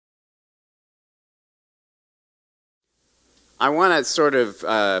I want to sort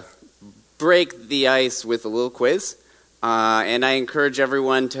of break the ice with a little quiz, and I encourage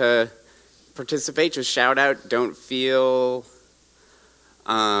everyone to participate. Just shout out. Don't feel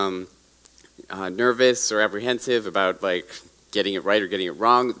nervous or apprehensive about like getting it right or getting it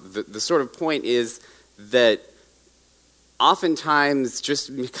wrong. The sort of point is that oftentimes,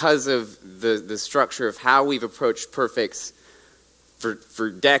 just because of the structure of how we've approached perfects for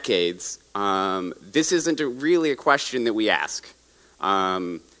decades, this isn't really a question that we ask.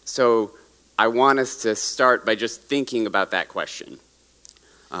 So I want us to start by just thinking about that question.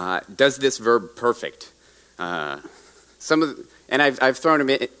 Does this verb perfect? And I've thrown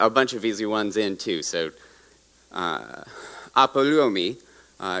a bunch of easy ones in too. So apoluomi,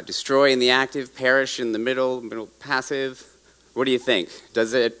 destroy in the active, perish in the middle passive. What do you think?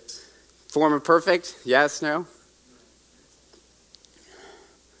 Does it form a perfect? Yes, no?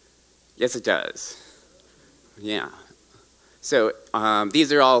 Yes, it does. Yeah. So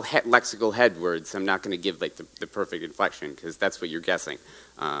these are all lexical head words. I'm not going to give like the perfect inflection because that's what you're guessing.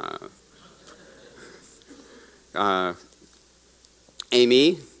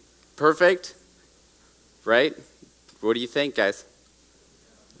 Amy, perfect, right? What do you think, guys?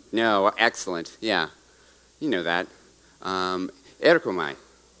 No, excellent. Yeah, you know that. Erkomai.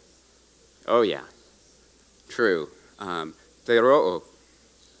 Oh yeah, true. Tero'o.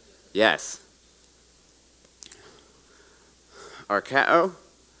 Yes. Arkeo,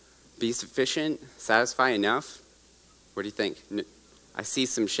 be sufficient, satisfy, enough. What do you think? I see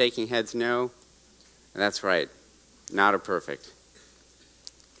some shaking heads, no. That's right, not a perfect.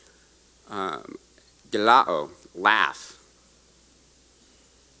 Gelao, laugh.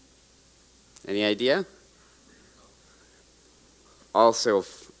 Any idea? Also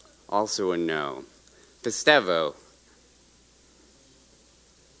a no. Pistevo.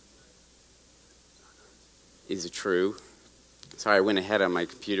 Is it true? Sorry, I went ahead on my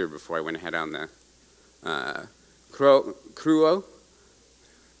computer before I went ahead on the cruo.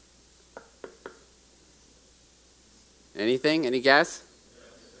 Anything? Any guess?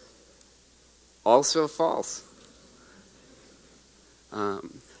 Also false.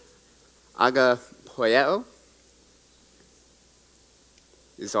 Agapoeo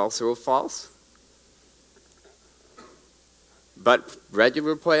is also a false. But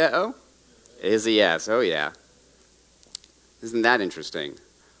regular poeo is a yes. Oh yeah. Isn't that interesting?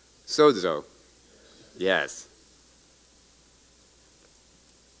 Sozo. Yes.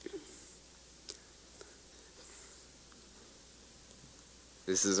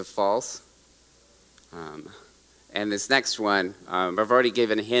 This is a false. And this next one, I've already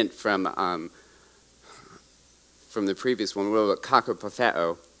given a hint from the previous one. What about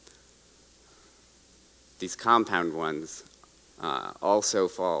kakopoteo? These compound ones, also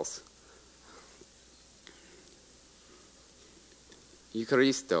false.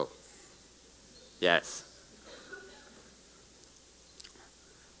 Eucharisto. Yes.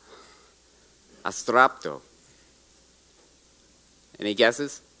 Astrapto. Any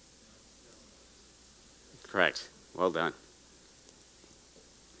guesses? Correct. Well done.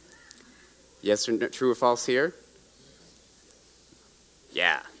 Yes or no, true or false here?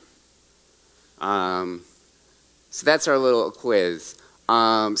 Yeah. So that's our little quiz.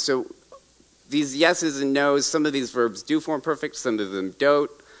 So these yeses and nos, some of these verbs do form perfect, some of them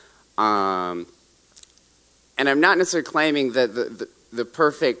don't. And I'm not necessarily claiming that the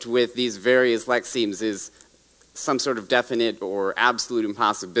perfect with these various lexemes is some sort of definite or absolute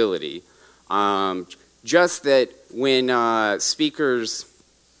impossibility. Just that when speakers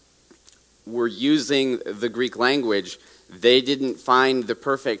were using the Greek language, they didn't find the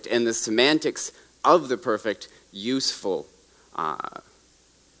perfect and the semantics of the perfect useful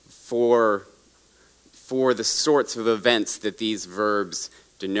for the sorts of events that these verbs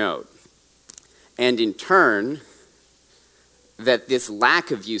denote. And in turn, that this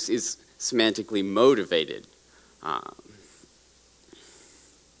lack of use is semantically motivated.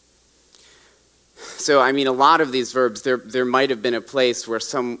 So, I mean, a lot of these verbs, there might have been a place where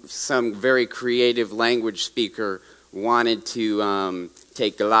some very creative language speaker wanted to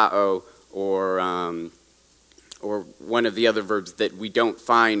take galao or one of the other verbs that we don't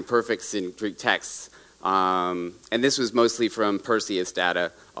find perfects in Greek texts. And this was mostly from Perseus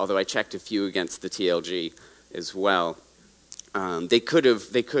data, although I checked a few against the TLG as well. They could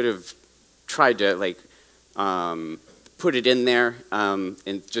have tried to like put it in there and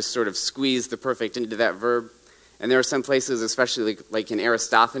just sort of squeeze the perfect into that verb. And there are some places, especially like in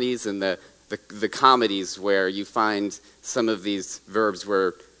Aristophanes and the comedies, where you find some of these verbs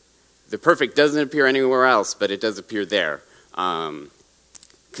where the perfect doesn't appear anywhere else, but it does appear there.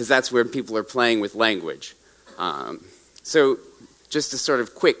 Because that's where people are playing with language. So just to sort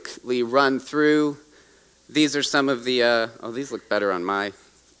of quickly run through, these are some of the, oh, these look better on my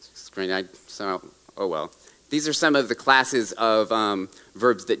screen. Oh well. These are some of the classes of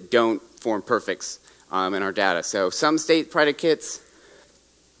verbs that don't form perfects in our data. So some state predicates,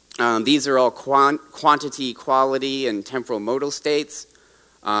 these are all quantity, quality, and temporal modal states.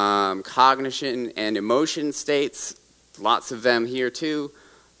 Cognition and emotion states, lots of them here too.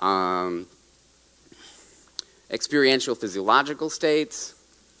 Experiential physiological states,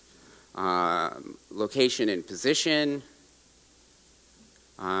 location and position,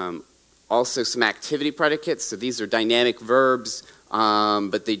 also some activity predicates. So these are dynamic verbs,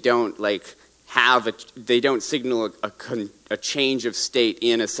 but they don't they don't signal a change of state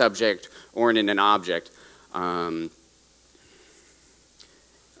in a subject or in an object.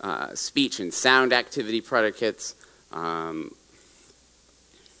 Speech and sound activity predicates.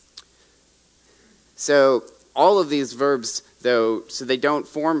 So all of these verbs, though, so they don't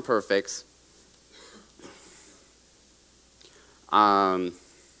form perfects.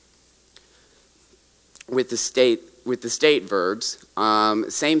 With the state verbs.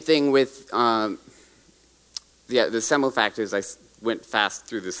 Same thing with the semifactives. I went fast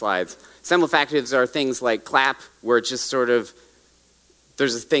through the slides. Semifactives are things like clap, where it's just sort of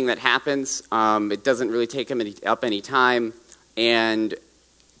there's a thing that happens. It doesn't really take up any time, and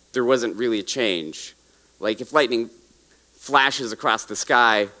there wasn't really a change. Like if lightning flashes across the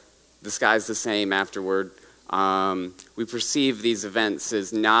sky's the same afterward. We perceive these events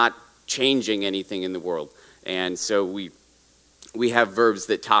as not changing anything in the world. And so we have verbs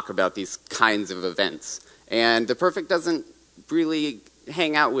that talk about these kinds of events. And the perfect doesn't really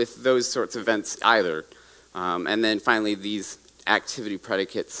hang out with those sorts of events either. And then finally, these activity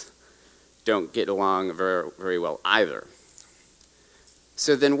predicates don't get along very, very well either.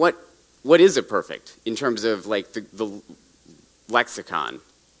 So then what is a perfect in terms of like the lexicon?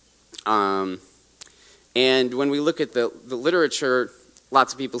 And when we look at the literature,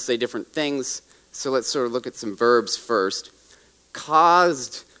 lots of people say different things. So let's sort of look at some verbs first.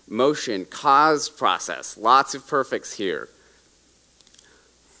 Caused motion, caused process, lots of perfects here.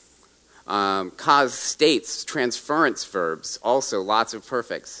 Caused states, transference verbs, also lots of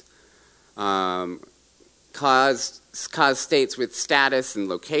perfects. Caused states with status and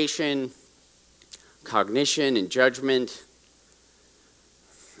location, cognition and judgment,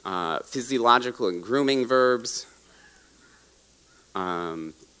 physiological and grooming verbs,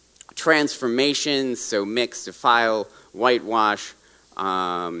 transformations, so mix, defile, whitewash,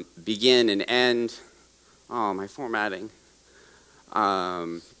 begin and end. Oh, my formatting.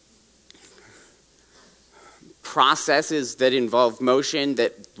 Processes that involve motion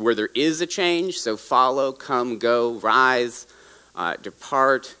where there is a change, so follow, come, go, rise,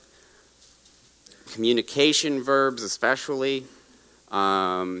 depart. Communication verbs especially.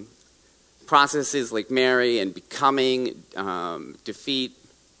 Processes like marry and becoming, defeat.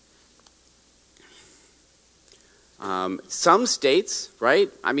 Some states, right?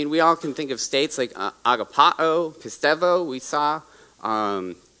 I mean, we all can think of states like agapao, pistevo, we saw.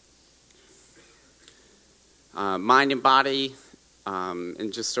 Mind and body,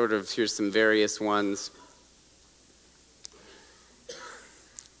 and just sort of, here's some various ones.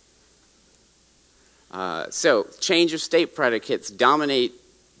 So, change of state predicates dominate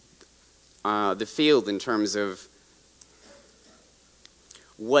the field in terms of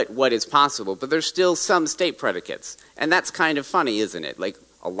what is possible, but there's still some state predicates, and that's kind of funny, isn't it? Like,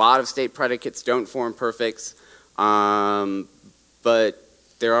 a lot of state predicates don't form perfects, but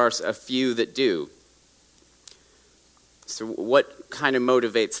there are a few that do. So what kind of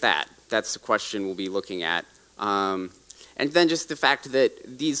motivates that? That's the question we'll be looking at. And then just the fact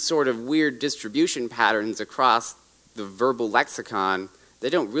that these sort of weird distribution patterns across the verbal lexicon, they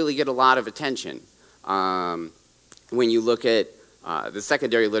don't really get a lot of attention. When you look at the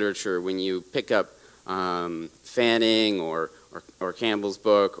secondary literature, when you pick up Fanning or Campbell's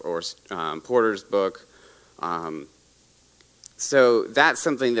book or Porter's book. So that's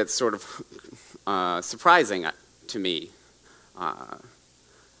something that's sort of surprising to me.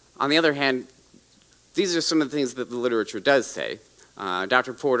 On the other hand, these are some of the things that the literature does say.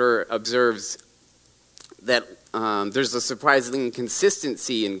 Dr. Porter observes that there's a surprising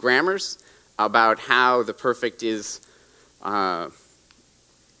consistency in grammars about how the perfect is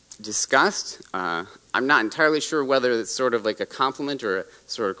discussed. I'm not entirely sure whether it's sort of like a compliment or a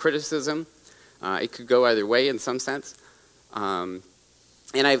sort of criticism. It could go either way in some sense.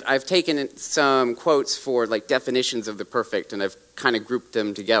 And I've taken some quotes for like definitions of the perfect, and I've kind of grouped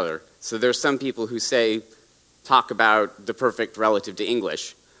them together. So there's some people who talk about the perfect relative to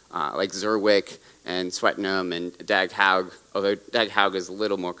English. like Zerwick and Swetnam and Dag-Haug, although Dag-Haug is a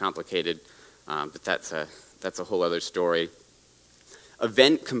little more complicated, but that's a whole other story.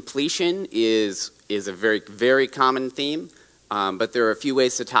 Event completion is a very, very common theme, but there are a few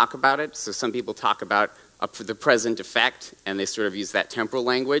ways to talk about it. So some people talk about the present effect, and they sort of use that temporal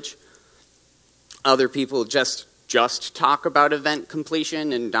language. Other people just talk about event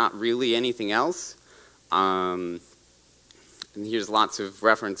completion and not really anything else. And here's lots of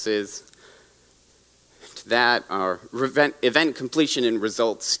references to that. Event completion and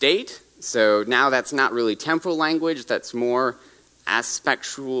result state. So now that's not really temporal language, that's more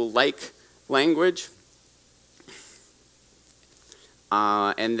aspectual-like language.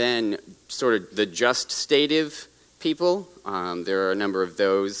 And then sort of the just stative people. There are a number of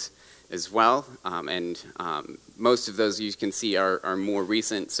those as well. And most of those you can see are more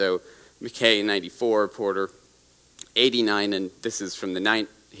recent. So McKay, 94, Porter, 89, and this is from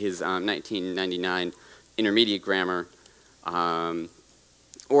his 1999 intermediate grammar.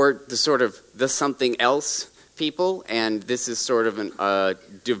 Or the sort of the something else people, and this is sort of a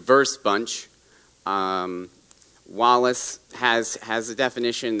diverse bunch. Wallace has a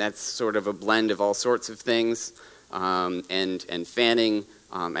definition that's sort of a blend of all sorts of things, and Fanning,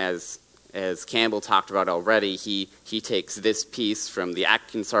 as Campbell talked about already, he takes this piece from the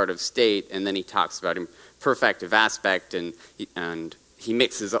Atkins art of state, and then he talks about imperfective aspect, and he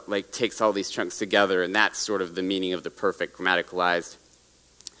mixes up, like takes all these chunks together, and that's sort of the meaning of the perfect grammaticalized.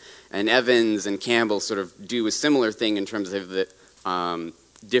 And Evans and Campbell sort of do a similar thing in terms of the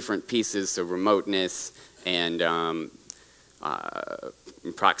different pieces, so remoteness and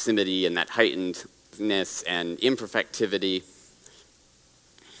proximity and that heightenedness and imperfectivity.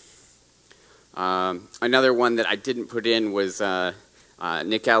 Another one that I didn't put in was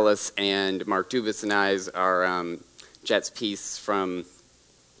Nick Ellis and Mark Dubas and I's Jet's piece from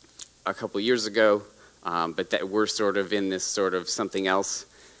a couple years ago, but that we're sort of in this sort of something else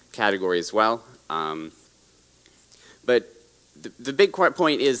category as well. But the big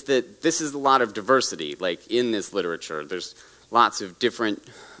point is that this is a lot of diversity, like in this literature. There's lots of different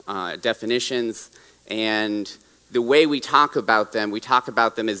definitions, and the way we talk about them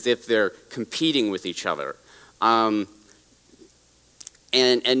as if they're competing with each other. And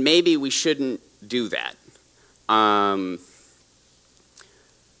maybe we shouldn't do that.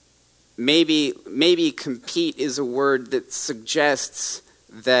 Maybe compete is a word that suggests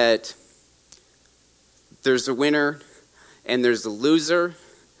that there's a winner and there's a loser,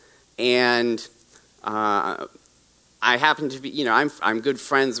 and I happen to be, I'm good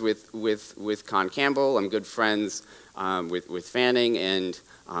friends with Con Campbell. I'm good friends with Fanning, and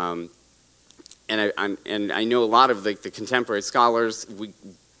I know a lot of the contemporary scholars.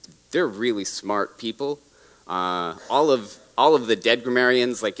 They're really smart people. All of the dead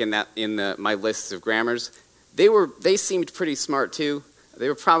grammarians, like in my lists of grammars, they seemed pretty smart too. They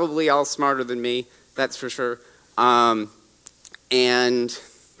were probably all smarter than me, that's for sure. And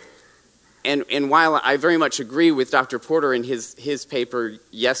while I very much agree with Dr. Porter in his paper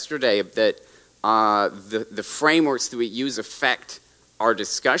yesterday that the frameworks that we use affect our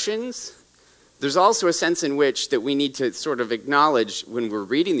discussions, there's also a sense in which that we need to sort of acknowledge when we're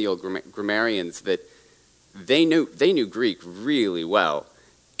reading the old grammarians that they knew Greek really well,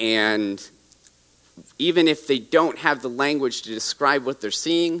 and even if they don't have the language to describe what they're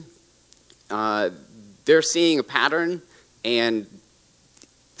seeing a pattern, and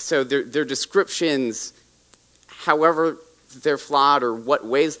so their descriptions, however they're flawed or what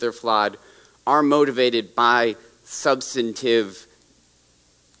ways they're flawed, are motivated by substantive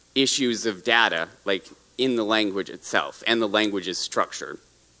issues of data, like in the language itself and the language's structure.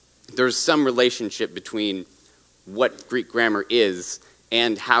 There's some relationship between what Greek grammar is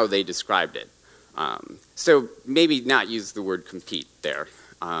and how they described it. So maybe not use the word compete there.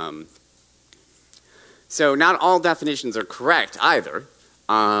 So not all definitions are correct either.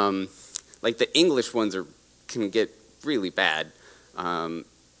 Like the English ones can get really bad, and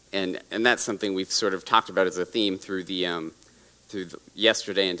that's something we've sort of talked about as a theme through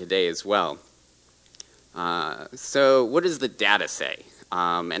yesterday and today as well. So what does the data say?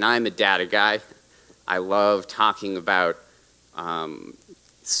 And I'm a data guy. I love talking about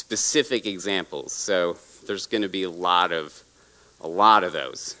specific examples. So there's going to be a lot of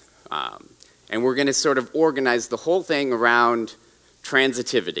those. And we're going to sort of organize the whole thing around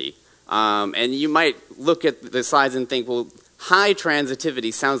transitivity. And you might look at the slides and think, well, high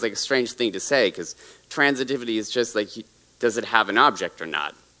transitivity sounds like a strange thing to say, because transitivity is just like, does it have an object or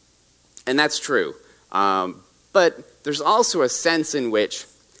not? And that's true. But there's also a sense in which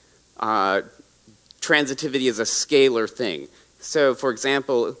transitivity is a scalar thing. So, for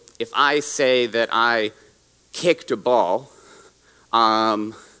example, if I say that I kicked a ball,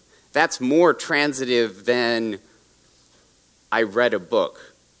 that's more transitive than I read a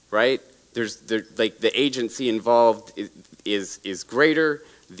book, right? Like the agency involved is greater.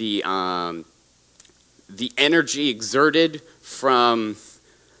 The energy exerted from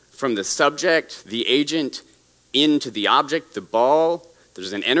the subject, the agent, into the object, the ball.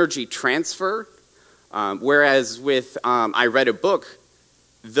 There's an energy transfer. Whereas with I read a book,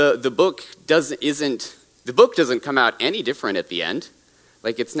 the book doesn't come out any different at the end.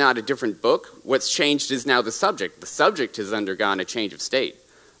 Like, it's not a different book. What's changed is now the subject. The subject has undergone a change of state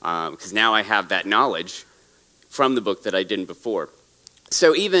because now I have that knowledge from the book that I didn't before.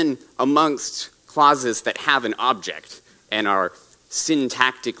 So even amongst clauses that have an object and are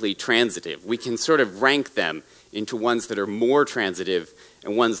syntactically transitive, we can sort of rank them into ones that are more transitive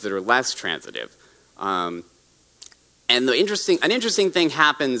and ones that are less transitive. And an interesting thing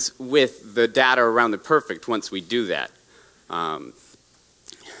happens with the data around the perfect once we do that.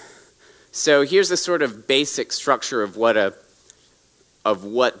 So here's the sort of basic structure of what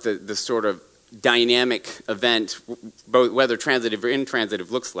the sort of dynamic event, both whether transitive or intransitive,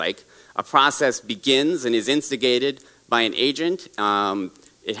 looks like. A process begins and is instigated by an agent.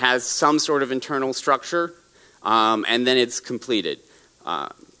 It has some sort of internal structure, and then it's completed.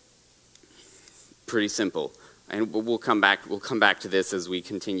 Pretty simple, and we'll come back to this as we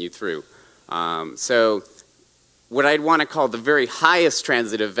continue through. So what I'd want to call the very highest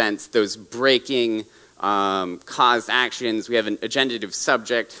transitive events, those breaking, caused actions. We have an agendative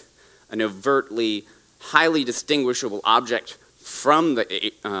subject, an overtly, highly distinguishable object from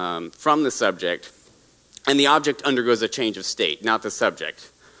the subject, and the object undergoes a change of state, not the subject,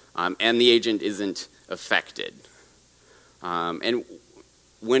 and the agent isn't affected. And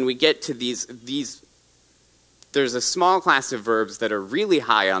when we get to these, there's a small class of verbs that are really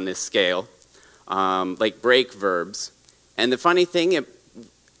high on this scale, like break verbs. And the funny thing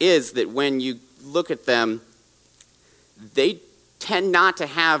is that when you look at them, they tend not to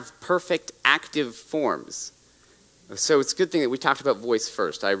have perfect active forms. So it's a good thing that we talked about voice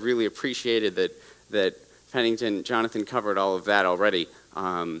first. I really appreciated that Pennington, Jonathan covered all of that already.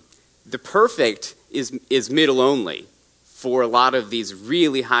 The perfect is middle only for a lot of these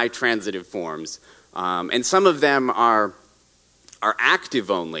really high transitive forms. And some of them are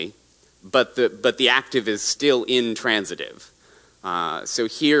active only, but the active is still intransitive. So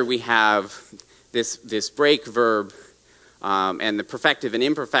here we have this break verb, and the perfective and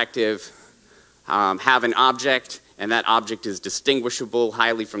imperfective have an object, and that object is distinguishable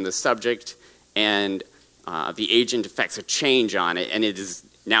highly from the subject, and the agent effects a change on it, and it is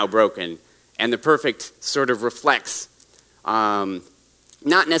now broken. And the perfect sort of reflects not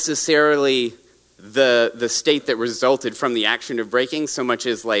necessarily the state that resulted from the action of breaking, so much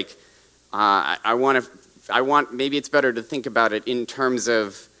as like maybe it's better to think about it in terms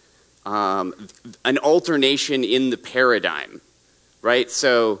of an alternation in the paradigm, right?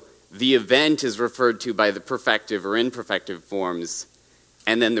 So the event is referred to by the perfective or imperfective forms,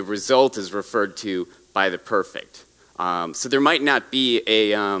 and then the result is referred to by the perfect. So there might not be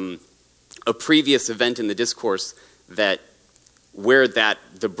a previous event in the discourse where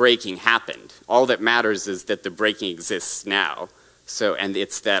the breaking happened. All that matters is that the breaking exists now. So, and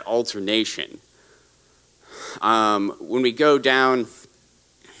it's that alternation. When we go down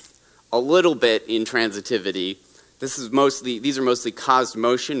a little bit in transitivity, these are mostly caused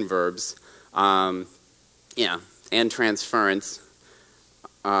motion verbs, and transference,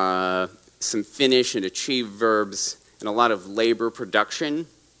 some finish and achieve verbs, and a lot of labor production.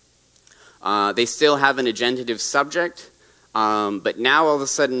 They still have an agendative subject, but now all of a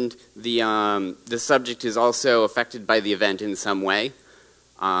sudden the subject is also affected by the event in some way.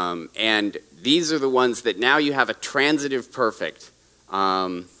 And these are the ones that now you have a transitive perfect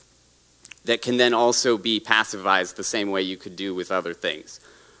that can then also be passivized the same way you could do with other things.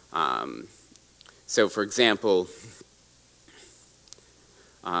 So for example,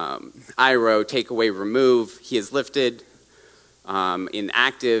 Iro, take away, remove, he is lifted in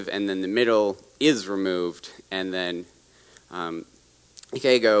active, and then the middle is removed, and then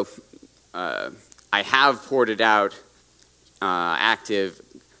Ikego, I have poured it out, active,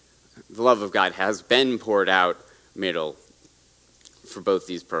 the love of God has been poured out, middle, for both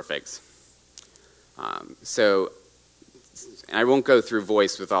these perfects. So, I won't go through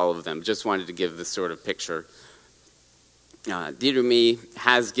voice with all of them, just wanted to give this sort of picture. Dirumi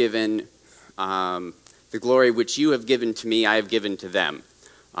has given the glory which you have given to me, I have given to them.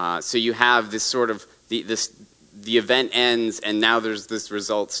 So you have this sort of, the event ends, and now there's this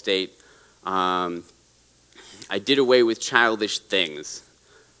result state. I did away with childish things.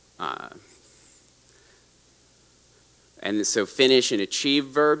 And so finish and achieve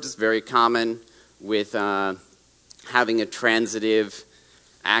verbs, very common with having a transitive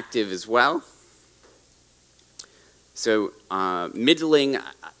active as well. So middling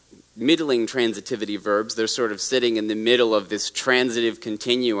transitivity verbs, they're sort of sitting in the middle of this transitive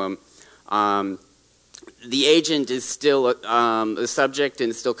continuum. The agent is still a subject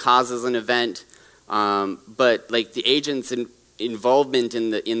and still causes an event, but like the agent's involvement in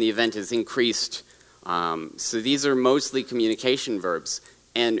the event is increased. So these are mostly communication verbs.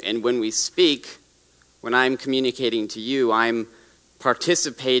 And when we speak, when I'm communicating to you, I'm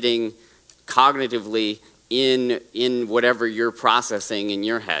participating cognitively in whatever you're processing in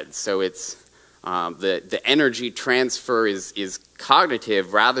your head. So it's the energy transfer is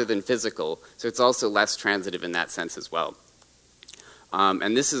cognitive rather than physical. So it's also less transitive in that sense as well.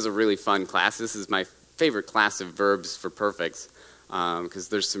 And this is a really fun class. This is my favorite class of verbs for perfects because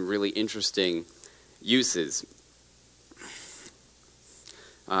there's some really interesting uses.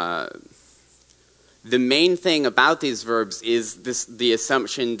 The main thing about these verbs is the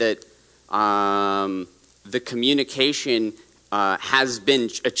assumption that the communication has been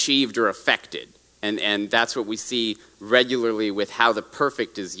achieved or affected. And that's what we see regularly with how the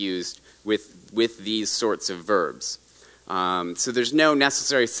perfect is used with these sorts of verbs. So there's no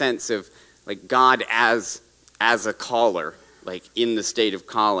necessary sense of like God as a caller, like in the state of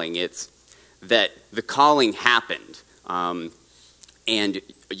calling. It's that the calling happened, and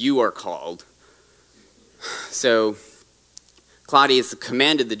you are called. So Claudius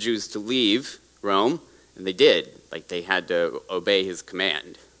commanded the Jews to leave Rome, and they did. Like they had to obey his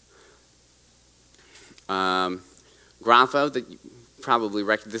command. Grapho, that you probably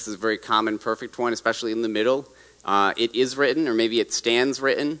recognize, this is a very common perfect one, especially in the middle. It is written, or maybe it stands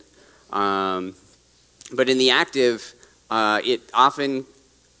written. But in the active, it often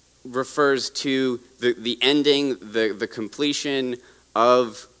refers to the ending, the completion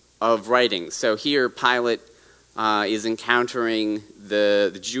of writing. So here, Pilate is encountering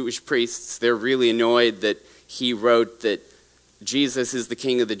the Jewish priests. They're really annoyed that he wrote that Jesus is the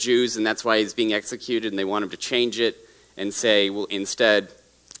king of the Jews, and that's why he's being executed, and they want him to change it and say, well, instead,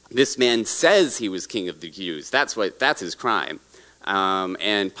 this man says he was king of the Jews. That's his crime.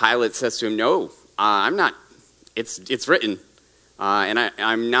 And Pilate says to him, no, I'm not. It's written. And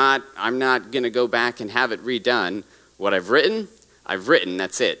I'm not going to go back and have it redone. What I've written,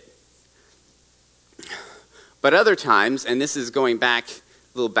 that's it. But other times, and this is going back a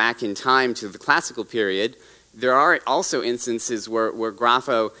little back in time to the classical period, there are also instances where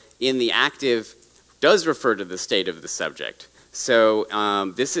grapho in the active does refer to the state of the subject. So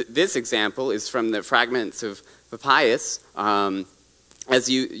this example is from the fragments of Papias. As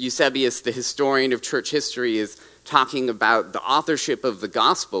Eusebius, the historian of church history, is talking about the authorship of the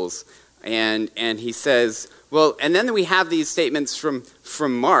Gospels, and he says, well, and then we have these statements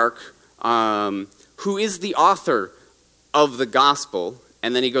from Mark, who is the author of the Gospel,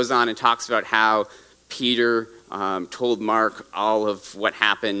 and then he goes on and talks about how Peter told Mark all of what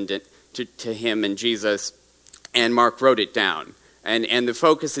happened to him and Jesus, and Mark wrote it down. And the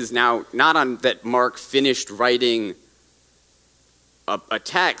focus is now not on that Mark finished writing a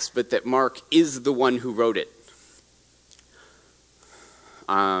text, but that Mark is the one who wrote it.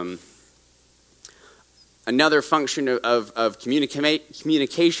 Another function of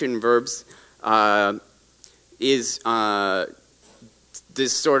communication verbs is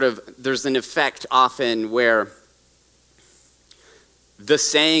this sort of, there's an effect often where the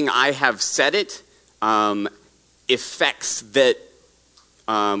saying I have said it affects that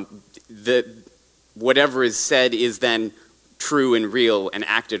whatever is said is then true and real and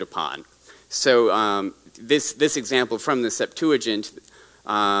acted upon. So this example from the Septuagint,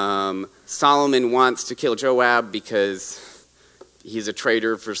 Solomon wants to kill Joab because he's a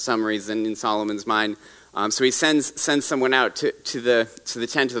traitor for some reason in Solomon's mind. So he sends someone out to the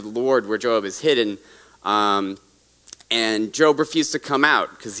tent of the Lord where Joab is hidden, and Joab refused to come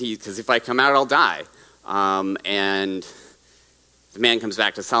out because if I come out, I'll die. And the man comes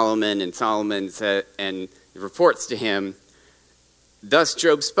back to Solomon, and Solomon reports to him, "Thus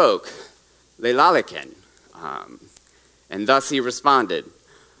Job spoke, Leilaliken," and thus he responded.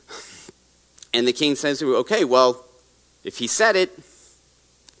 And the king says to him, "Okay, well, if he said it,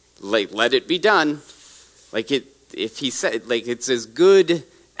 let it be done. If he said, it's as good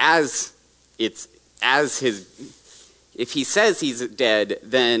as his. If he says he's dead,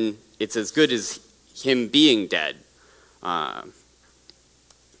 then it's as good as him being dead."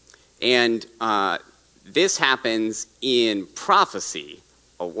 And this happens in prophecy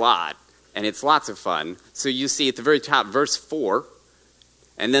a lot. and it's lots of fun. So you see at the very top, verse 4,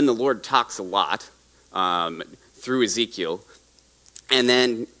 and then the Lord talks a lot through Ezekiel. And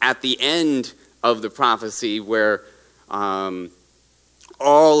then at the end of the prophecy where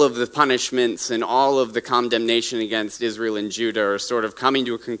all of the punishments and all of the condemnation against Israel and Judah are sort of coming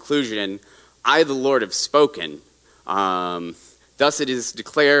to a conclusion, I, the Lord, have spoken. Thus it is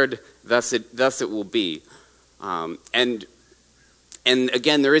declared, thus it will be. And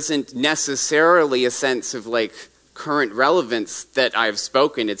again, there isn't necessarily a sense of like current relevance that I've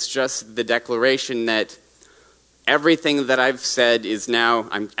spoken. It's just the declaration that everything that I've said is now,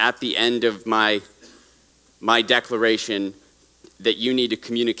 I'm at the end of my declaration that you need to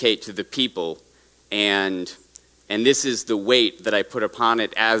communicate to the people, and this is the weight that I put upon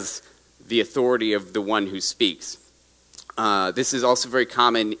it as the authority of the one who speaks. This is also very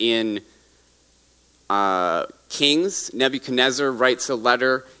common in Kings. Nebuchadnezzar writes a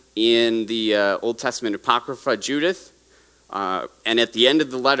letter in the Old Testament Apocrypha, Judith, and at the end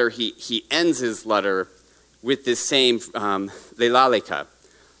of the letter, he ends his letter with this same Lelalika.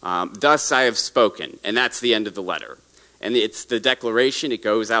 Thus I have spoken, and that's the end of the letter. And it's the declaration. It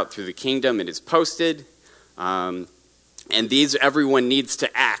goes out through the kingdom. It is posted. And everyone needs to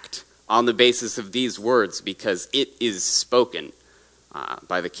act on the basis of these words because it is spoken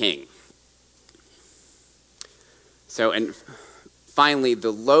by the king. So, and finally, the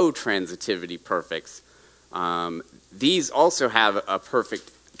low transitivity perfects. These also have a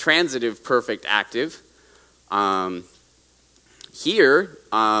perfect, transitive perfect active. Here,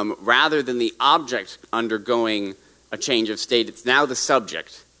 rather than the object undergoing a change of state, it's now the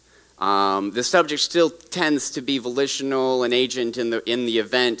subject. The subject still tends to be volitional, an agent in the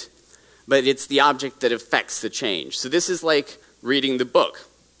event, but it's the object that affects the change. So this is like reading the book,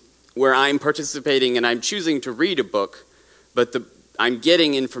 where I'm participating and I'm choosing to read a book, but I'm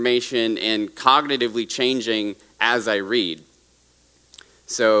getting information and cognitively changing as I read.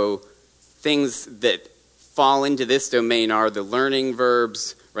 So things that fall into this domain are the learning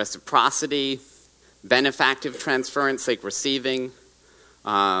verbs, reciprocity, benefactive transference, like receiving,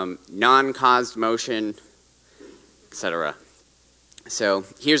 non-caused motion, etc. So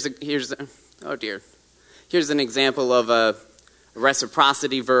here's an example of a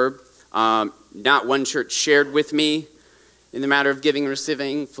reciprocity verb. Not one church shared with me in the matter of giving and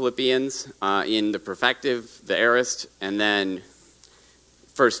receiving, Philippians, in the perfective, the aorist, and then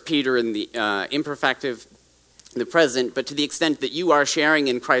 1 Peter in the imperfective, the present, but to the extent that you are sharing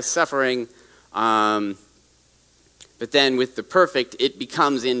in Christ's suffering, but then with the perfect, it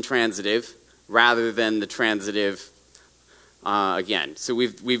becomes intransitive rather than the transitive again. So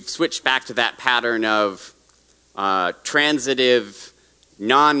we've switched back to that pattern of transitive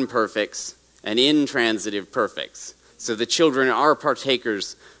non-perfects and intransitive perfects. So the children are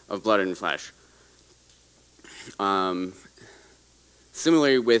partakers of blood and flesh.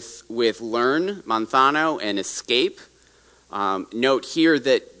 Similarly with learn, manthano, and escape, note here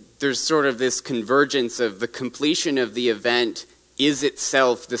that there's sort of this convergence of the completion of the event is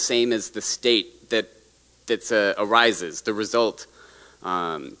itself the same as the state that arises, the result.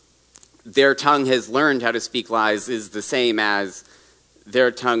 Their tongue has learned how to speak lies is the same as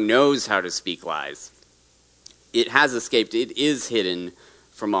their tongue knows how to speak lies. It has escaped. It is hidden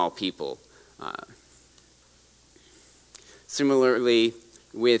from all people. Similarly,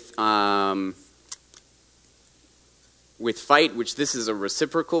 with fight, which this is a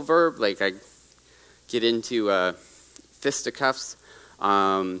reciprocal verb, like I get into fisticuffs.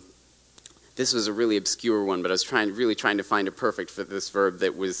 This was a really obscure one, but I was really trying to find a perfect for this verb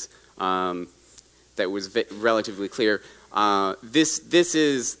that was relatively clear. This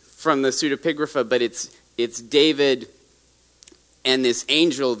is from the pseudepigrapha, but it's David and this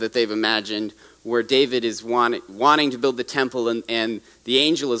angel that they've imagined, where David is wanting to build the temple, and the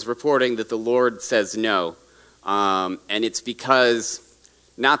angel is reporting that the Lord says no. And it's because,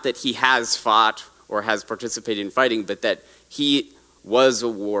 not that he has fought or has participated in fighting, but that he was a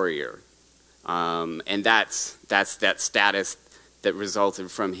warrior. And that's that status that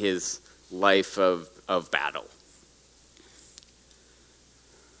resulted from his life of battle.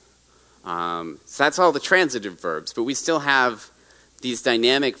 So that's all the transitive verbs, but we still have these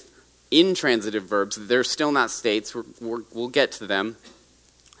dynamic intransitive verbs. They're still not states. We'll get to them.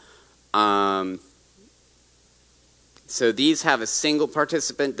 So these have a single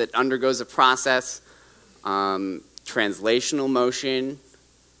participant that undergoes a process, translational motion,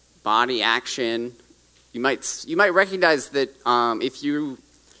 body action. You might recognize that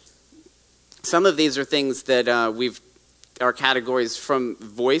some of these are things that are categories from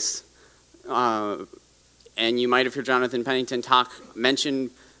voice, and you might have heard Jonathan Pennington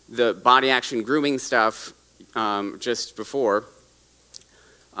mention the body action grooming stuff just before.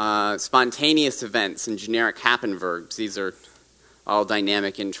 Spontaneous events and generic happen verbs. These are all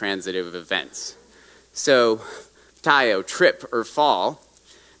dynamic intransitive events. So, tayo, trip or fall.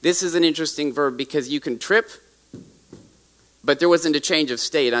 This is an interesting verb because you can trip, but there wasn't a change of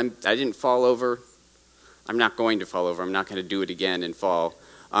state. I didn't fall over. I'm not going to fall over. I'm not going to do it again and fall.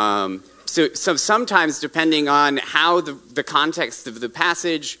 So sometimes, depending on how the context of the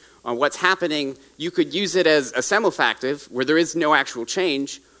passage, on what's happening, you could use it as a semifactive, where there is no actual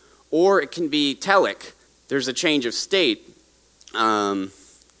change, or it can be telic. There's a change of state. Telic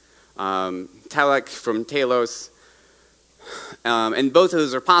from telos. And both of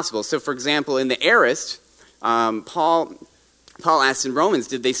those are possible. So, for example, in the aorist, Paul asks in Romans,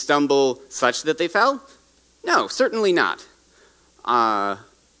 did they stumble such that they fell? No, certainly not.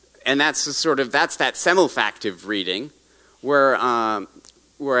 And that's that semifactive reading,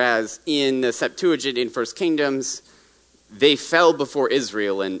 whereas in the Septuagint in 1 Kingdoms, they fell before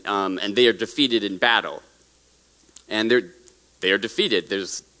Israel and they are defeated in battle. And they are defeated.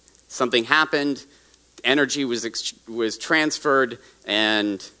 There's something happened, energy was transferred,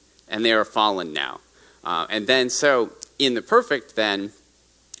 and they are fallen now. And then so in the perfect, then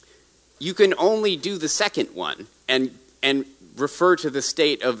you can only do the second one and refer to the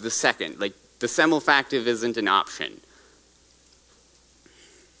state of the second. Like, the semifactive isn't an option.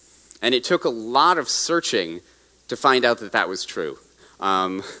 And it took a lot of searching to find out that that was true.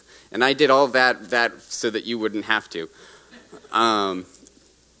 And I did all that so that you wouldn't have to.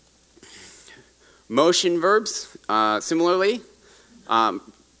 Motion verbs, similarly,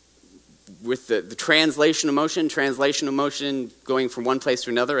 with the translation of motion going from one place to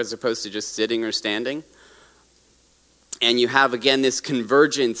another as opposed to just sitting or standing. And you have, again, this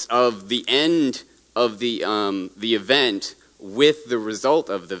convergence of the end of the event with the result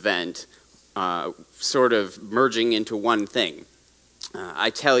of the event sort of merging into one thing.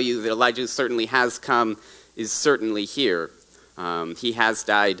 I tell you that Elijah certainly has come, is certainly here. He has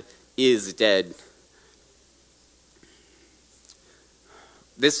died, is dead.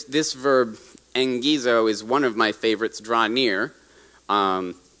 This verb, engizo, is one of my favorites, draw near.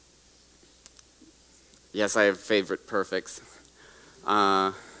 Yes, I have favorite perfects.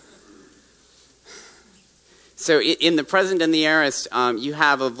 So in the present and the aorist, you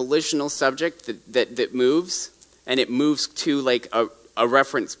have a volitional subject that moves, and it moves to like a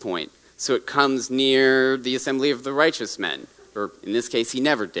reference point. So it comes near the assembly of the righteous men, or in this case, he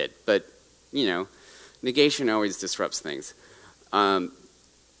never did. But, you know, negation always disrupts things.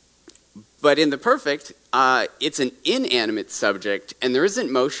 But in the perfect, it's an inanimate subject, and there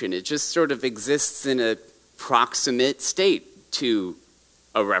isn't motion. It just sort of exists in a proximate state to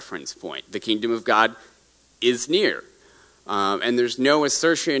a reference point. The kingdom of God is near. And there's no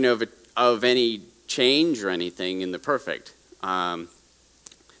assertion of any change or anything in the perfect.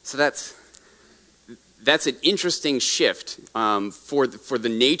 So that's an interesting shift for the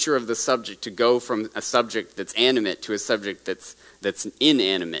nature of the subject to go from a subject that's animate to a subject that's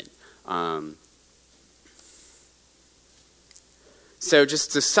inanimate. So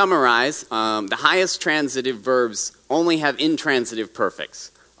just to summarize, the highest transitive verbs only have intransitive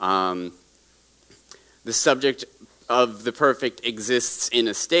perfects. The subject of the perfect exists in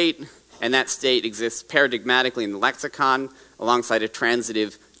a state, and that state exists paradigmatically in the lexicon alongside a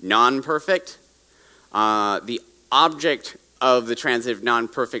transitive non-perfect. The object of the transitive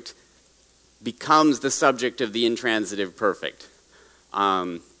non-perfect becomes the subject of the intransitive perfect.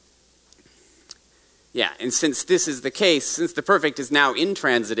 Yeah, and since this is the case, since the perfect is now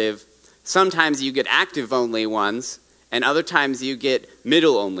intransitive, sometimes you get active-only ones, and other times you get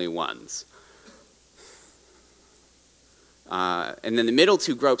middle-only ones. And then the middle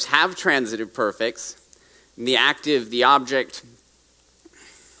two groups have transitive perfects. And the active, the object,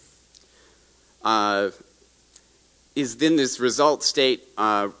 is then this result state.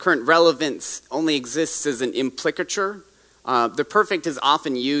 Current relevance only exists as an implicature. The perfect is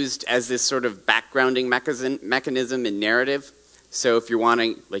often used as this sort of backgrounding mechanism in narrative. So if you're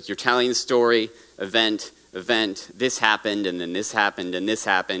wanting, like you're telling a story, event, this happened, and then this happened, and this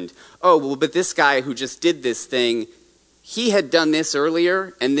happened. Oh, well, but this guy who just did this thing, he had done this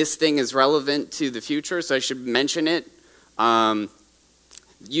earlier, and this thing is relevant to the future, so I should mention it.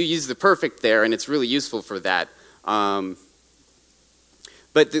 You use the perfect there, and it's really useful for that.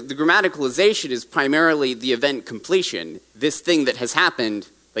 But the grammaticalization is primarily the event completion. This thing that has happened,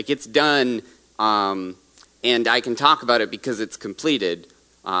 like it's done, and I can talk about it because it's completed,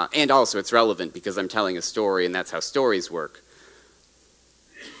 and also it's relevant because I'm telling a story, and that's how stories work.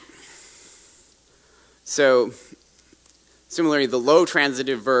 So Similarly, the low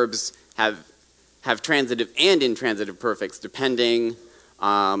transitive verbs have transitive and intransitive perfects depending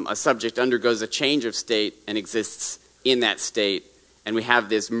a subject undergoes a change of state and exists in that state, and we have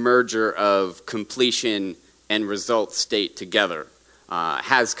this merger of completion and result state together.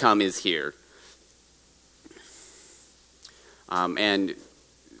 Has come is here. And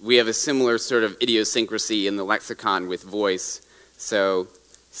we have a similar sort of idiosyncrasy in the lexicon with voice. So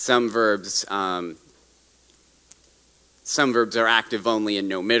some verbs are active only and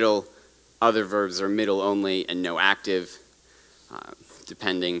no middle. Other verbs are middle only and no active,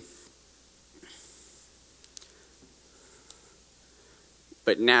 depending.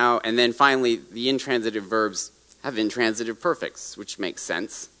 But now, and then finally, the intransitive verbs have intransitive perfects, which makes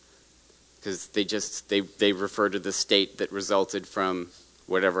sense, because they refer to the state that resulted from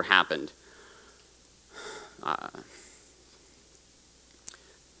whatever happened.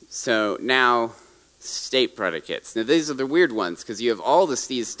 So now, state predicates. Now these are the weird ones, because you have all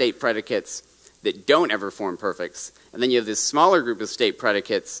these state predicates that don't ever form perfects, and then you have this smaller group of state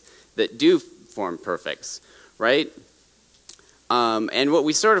predicates that do form perfects, right? And what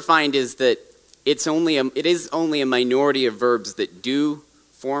we sort of find is that it is only a minority of verbs that do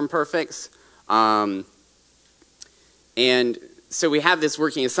form perfects. And so we have this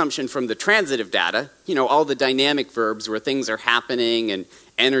working assumption from the transitive data, all the dynamic verbs where things are happening and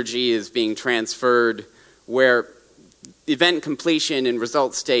energy is being transferred, where event completion and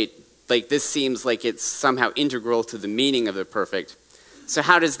result state, like this seems like it's somehow integral to the meaning of the perfect. So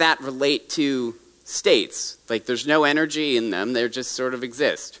how does that relate to states? Like there's no energy in them, they just sort of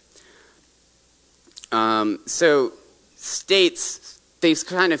exist. So states, they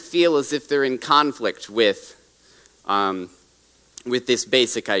kind of feel as if they're in conflict with this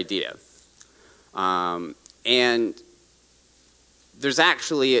basic idea. And there's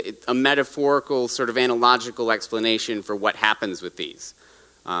actually a metaphorical sort of analogical explanation for what happens with these.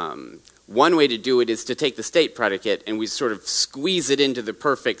 One way to do it is to take the state predicate and we sort of squeeze it into the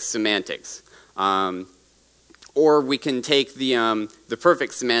perfect semantics. Or we can take the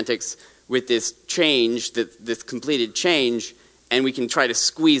perfect semantics with this change, this completed change, and we can try to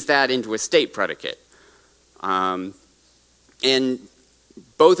squeeze that into a state predicate. And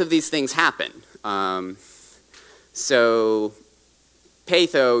both of these things happen. So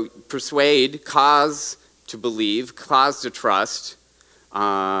peitho, persuade, cause to believe, cause to trust,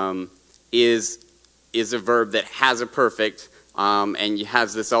 is a verb that has a perfect, and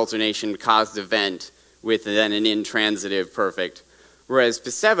has this alternation caused event with then an intransitive perfect. Whereas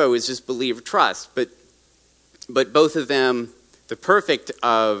pistevo is just believe or trust. But both of them, the perfect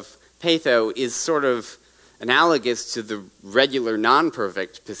of peitho is sort of analogous to the regular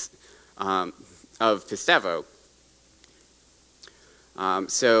non-perfect of pistevo.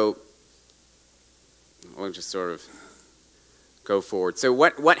 So we'll just sort of go forward. So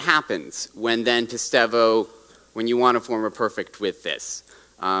what happens when then pistevo, when you want to form a perfect with this?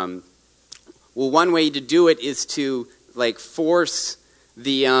 Well, one way to do it is to force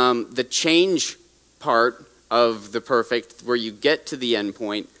the change part of the perfect where you get to the end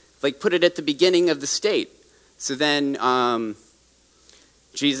point, put it at the beginning of the state. So then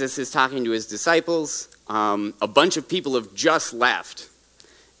Jesus is talking to his disciples. A bunch of people have just left.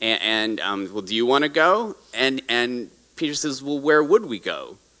 And well, do you want to go? And Peter says, well, where would we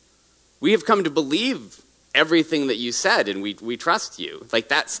go? We have come to believe everything that you said, and we trust you.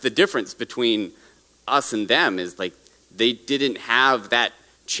 That's the difference between us and them, is they didn't have that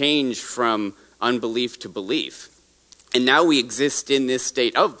change from unbelief to belief. And now we exist in this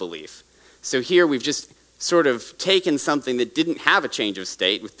state of belief. So here we've just sort of taken something that didn't have a change of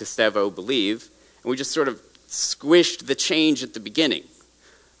state with pistevo, believe, and we just sort of squished the change at the beginning.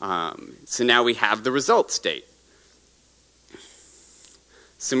 So now we have the result state.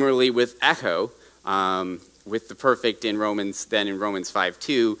 Similarly with echo, with the perfect in Romans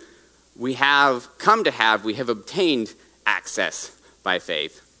 5:2, we have obtained access by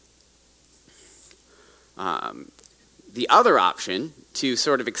faith. The other option, to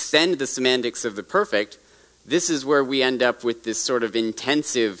sort of extend the semantics of the perfect, this is where we end up with this sort of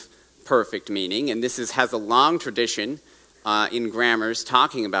intensive perfect meaning, and this has a long tradition in grammars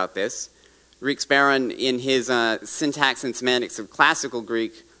talking about this. Rijksbaron, in his Syntax and Semantics of Classical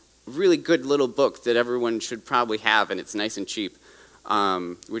Greek, really good little book that everyone should probably have, and it's nice and cheap,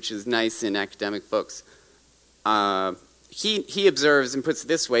 which is nice in academic books. He observes and puts it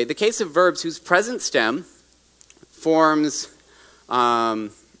this way: the case of verbs whose present stem forms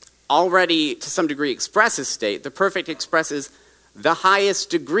already to some degree expresses state, the perfect expresses the highest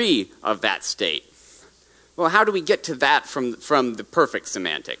degree of that state. Well, how do we get to that from the perfect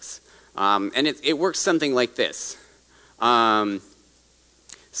semantics? And it works something like this.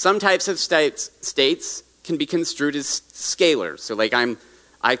 Some types of states can be construed as scalar. So like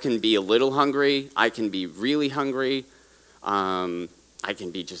I can be a little hungry, I can be really hungry, I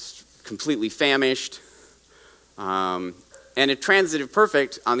can be just completely famished. And a transitive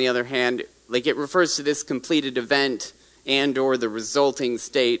perfect, on the other hand, like it refers to this completed event and or the resulting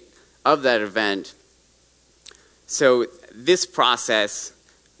state of that event. So this process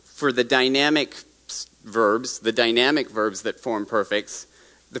for the dynamic verbs that form perfects,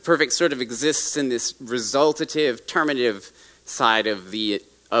 the perfect sort of exists in this resultative, terminative side of the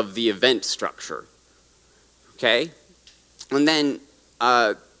event structure. Okay? And then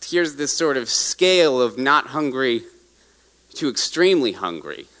here's this sort of scale of not hungry to extremely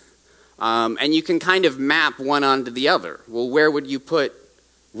hungry. And you can kind of map one onto the other. Well, where would you put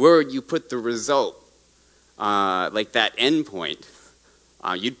the result? Like that endpoint?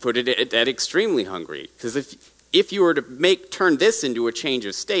 You'd put it at extremely hungry. Because if you were to turn this into a change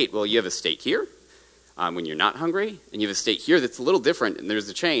of state, well, you have a state here when you're not hungry, and you have a state here that's a little different, and there's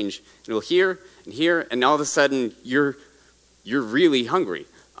a change. It'll here, and all of a sudden you're really hungry.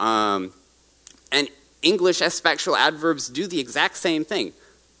 And English aspectual adverbs do the exact same thing.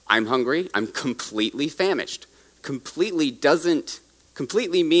 I'm hungry, I'm completely famished. Completely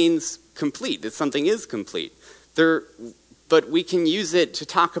means complete, that something is complete. But we can use it to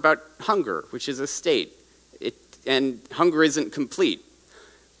talk about hunger, which is a state. And hunger isn't complete,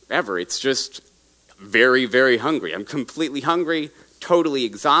 ever. It's just very, very hungry. I'm completely hungry, totally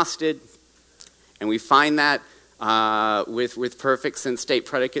exhausted. And we find that with perfects and state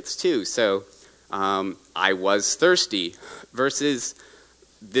predicates too. So I was thirsty versus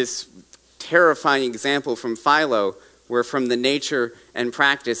this terrifying example from Philo, where from the nature and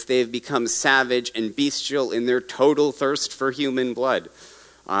practice they have become savage and bestial in their total thirst for human blood.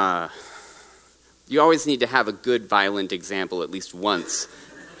 You always need to have a good violent example at least once.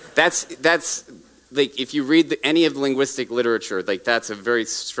 That's like if you read any of the linguistic literature, like that's a very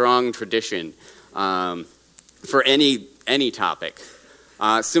strong tradition for any topic.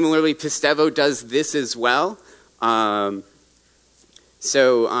 Similarly, Pistevo does this as well.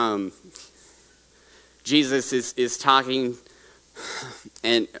 Jesus is talking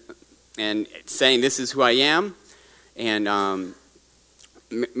and saying, "This is who I am," and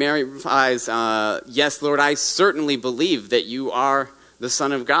Mary replies, "Yes, Lord, I certainly believe that you are the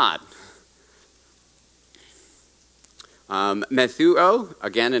Son of God." Methuo,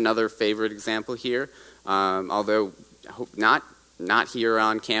 again, another favorite example here, although I hope not here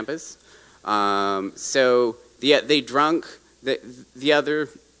on campus. So they drunk. The other,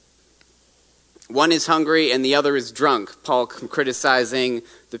 one is hungry and the other is drunk. Paul criticizing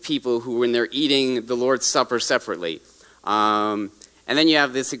the people who, when they're eating the Lord's Supper separately. And then you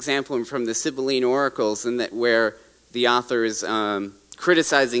have this example from the Sibylline Oracles, where the author is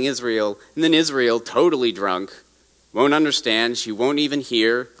criticizing Israel, and then Israel, totally drunk, won't understand, she won't even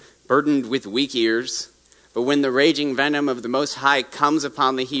hear, burdened with weak ears. But when the raging venom of the Most High comes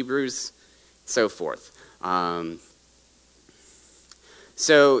upon the Hebrews, so forth.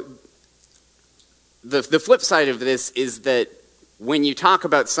 So the flip side of this is that when you talk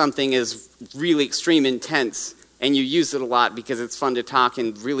about something as really extreme intense, and you use it a lot because it's fun to talk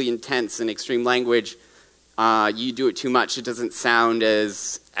in really intense and extreme language, you do it too much, it doesn't sound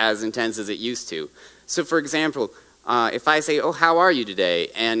as intense as it used to. So for example, if I say, "Oh, how are you today?"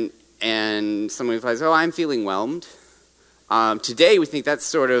 and someone replies, "Oh, I'm feeling whelmed." Today we think that's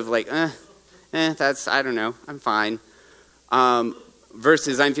sort of like, that's, I don't know, I'm fine.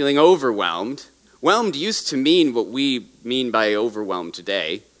 Versus I'm feeling overwhelmed. Whelmed used to mean what we mean by overwhelmed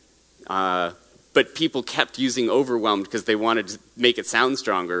today. But people kept using overwhelmed because they wanted to make it sound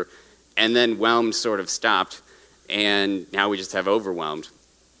stronger. And then whelmed sort of stopped. And now we just have overwhelmed.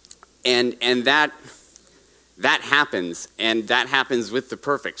 And that happens. And that happens with the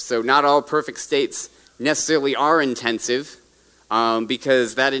perfect. So not all perfect states necessarily are intensive.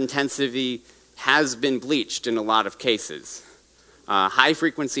 Because that intensity has been bleached in a lot of cases.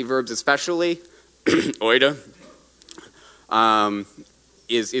 High-frequency verbs especially, oida,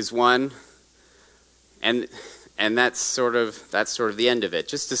 is one, and that's sort of the end of it.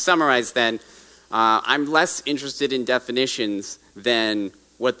 Just to summarize then, I'm less interested in definitions than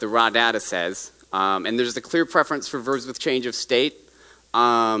what the raw data says, and there's a clear preference for verbs with change of state,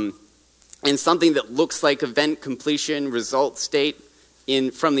 and something that looks like event completion result state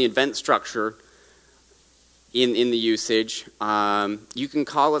from the event structure. In the usage. You can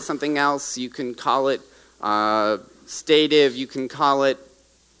call it something else. You can call it stative. You can call it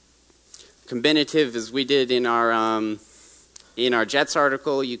combinative, as we did in our Jets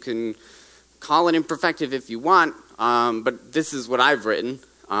article. You can call it imperfective if you want. but this is what I've written,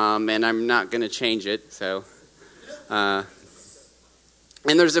 and I'm not going to change it. So, and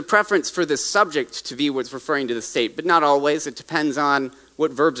there's a preference for the subject to be what's referring to the state, but not always. It depends on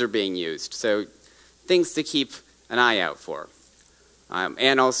what verbs are being used. So, things to keep an eye out for,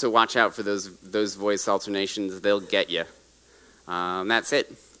 and also watch out for those voice alternations. They'll get you. That's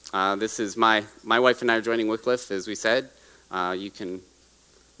it. This is my wife and I are joining Wycliffe, as we said. You can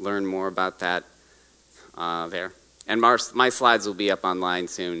learn more about that there. And my slides will be up online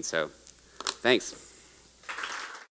soon, so thanks.